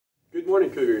morning,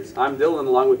 Cougars. I'm Dylan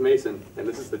along with Mason, and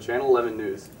this is the Channel 11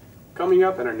 News. Coming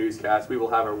up in our newscast, we will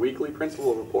have our weekly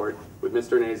principal report with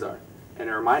Mr. Nazar, and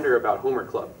a reminder about Homework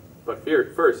Club. But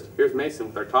first, here's Mason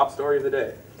with our top story of the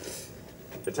day.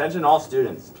 Attention all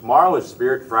students, tomorrow is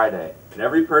Spirit Friday, and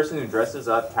every person who dresses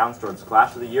up counts towards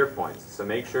Class of the Year points, so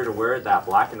make sure to wear that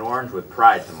black and orange with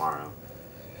pride tomorrow.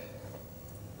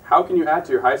 How can you add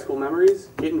to your high school memories?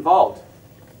 Get involved.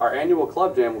 Our annual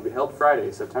club jam will be held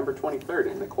Friday, September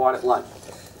 23rd in the quad at lunch.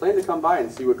 Plan to come by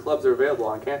and see what clubs are available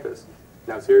on campus.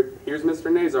 Now here's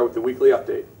Mr. Nazar with the weekly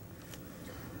update.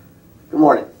 Good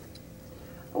morning.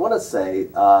 I want to say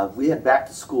we had back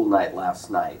to school night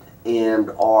last night, and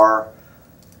I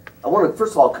want to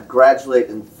first of all congratulate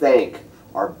and thank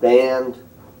our band,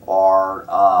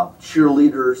 our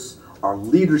cheerleaders, our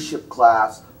leadership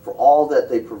class for all that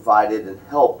they provided and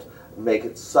helped make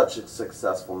it such a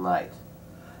successful night.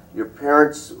 Your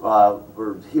parents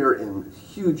were here in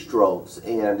huge droves,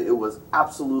 and it was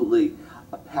absolutely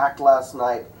packed last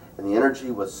night, and the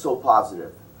energy was so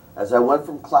positive. As I went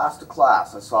from class to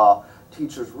class, I saw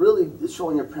teachers really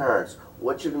showing your parents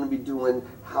what you're going to be doing,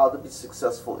 how to be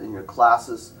successful in your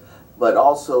classes, but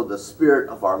also the spirit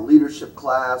of our leadership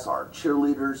class, our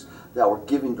cheerleaders that were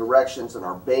giving directions, and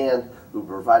our band who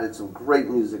provided some great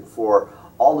music for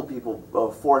all the people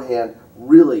beforehand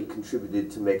really contributed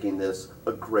to making this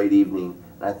a great evening,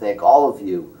 and I thank all of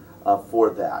you for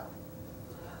that.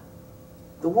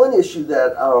 The one issue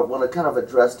that I want to kind of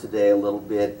address today a little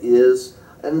bit is,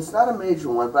 and it's not a major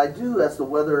one, but I do, as the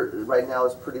weather right now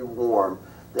is pretty warm,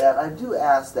 that I do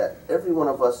ask that every one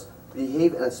of us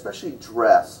behave and especially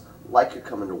dress like you're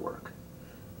coming to work.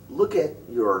 Look at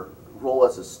your role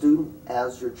as a student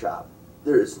as your job.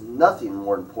 There is nothing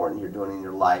more important you're doing in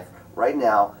your life right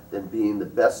now than being the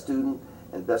best student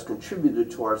and best contributor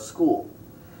to our school.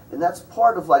 And that's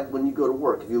part of like when you go to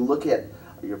work. If you look at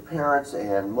your parents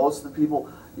and most of the people,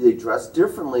 they dress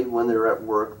differently when they're at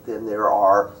work than there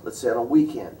are, let's say, on a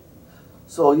weekend.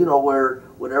 So, you know,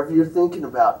 whatever you're thinking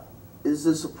about, is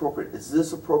this appropriate? Is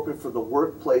this appropriate for the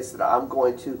workplace that I'm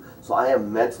going to? So I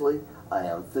am mentally, I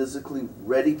am physically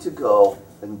ready to go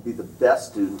and be the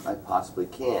best student I possibly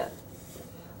can.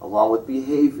 Along with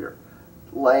behavior,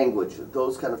 language,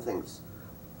 those kind of things.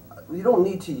 You don't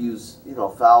need to use, you know,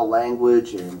 foul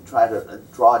language and try to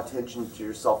draw attention to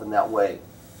yourself in that way.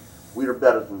 We are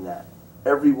better than that.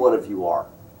 Every one of you are.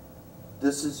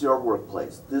 This is your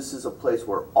workplace. This is a place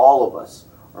where all of us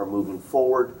are moving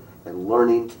forward and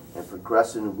learning and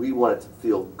progressing. We want it to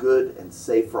feel good and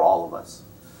safe for all of us.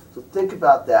 So think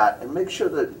about that and make sure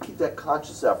to keep that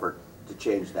conscious effort to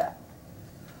change that.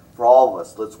 For all of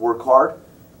us, let's work hard.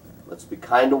 Let's be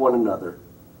kind to one another.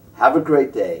 Have a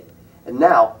great day. And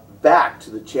now, back to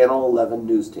the Channel 11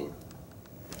 News Team.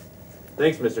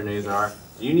 Thanks, Mr. Nazar.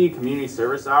 Do you need community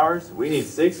service hours? We need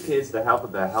 6 kids to help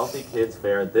with the Healthy Kids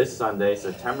Fair this Sunday,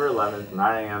 September 11th,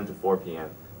 9 a.m. to 4 p.m.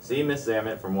 See Ms.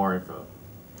 Zammit for more info.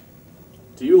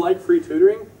 Do you like free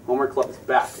tutoring? Homework Club is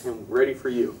back and ready for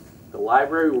you. The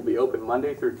library will be open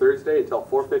Monday through Thursday until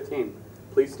 4:15.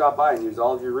 Please stop by and use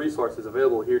all of your resources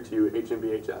available here to you at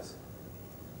HMBHS.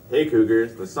 Hey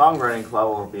Cougars, the Songwriting Club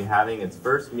will be having its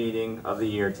first meeting of the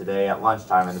year today at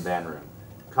lunchtime in the band room.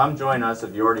 Come join us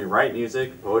if you already write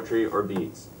music, poetry, or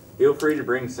beats. Feel free to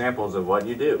bring samples of what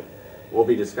you do. We'll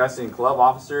be discussing club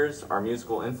officers, our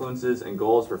musical influences, and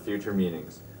goals for future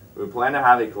meetings. We plan to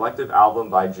have a collective album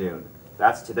by June.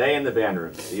 That's today in the band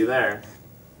room. See you there.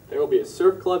 There will be a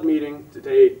surf club meeting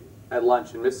today at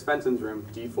lunch in Miss Svenson's room,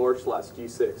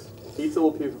 D4/G6. Pizza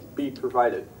will be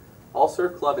provided. All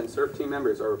surf club and surf team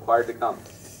members are required to come.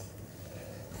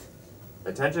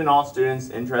 Attention all students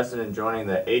interested in joining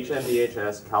the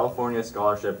HMBHS California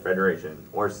Scholarship Federation,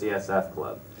 or CSF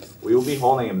Club. We will be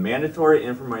holding a mandatory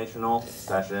informational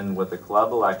session with the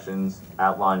club elections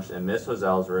at lunch in Miss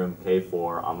Hozel's room,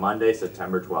 K4, on Monday,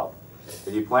 September 12th.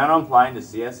 If you plan on applying to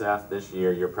CSF this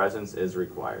year, your presence is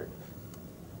required.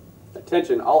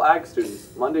 Attention all ag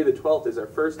students. Monday the 12th is our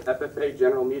first FFA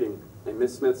general meeting in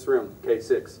Miss Smith's room,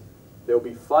 K6. There will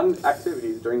be fun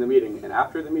activities during the meeting, and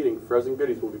after the meeting, frozen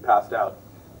goodies will be passed out.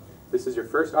 This is your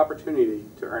first opportunity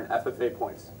to earn FFA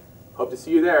points. Hope to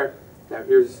see you there. Now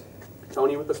here's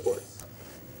Tony with the sports.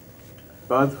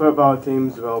 Both football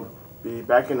teams will be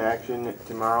back in action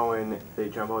tomorrow when they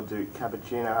travel to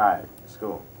Capuchino High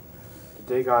School to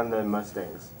take on the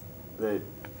Mustangs. The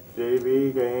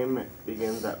JV game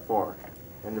begins at 4,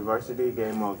 and the varsity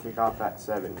game will kick off at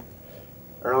 7.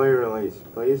 Early release.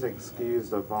 Please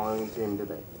excuse the following team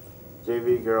today.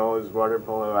 JV girls water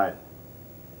polo at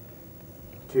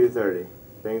 2:30.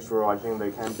 Thanks for watching the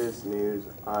campus news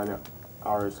on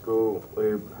our School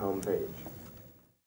Loop homepage.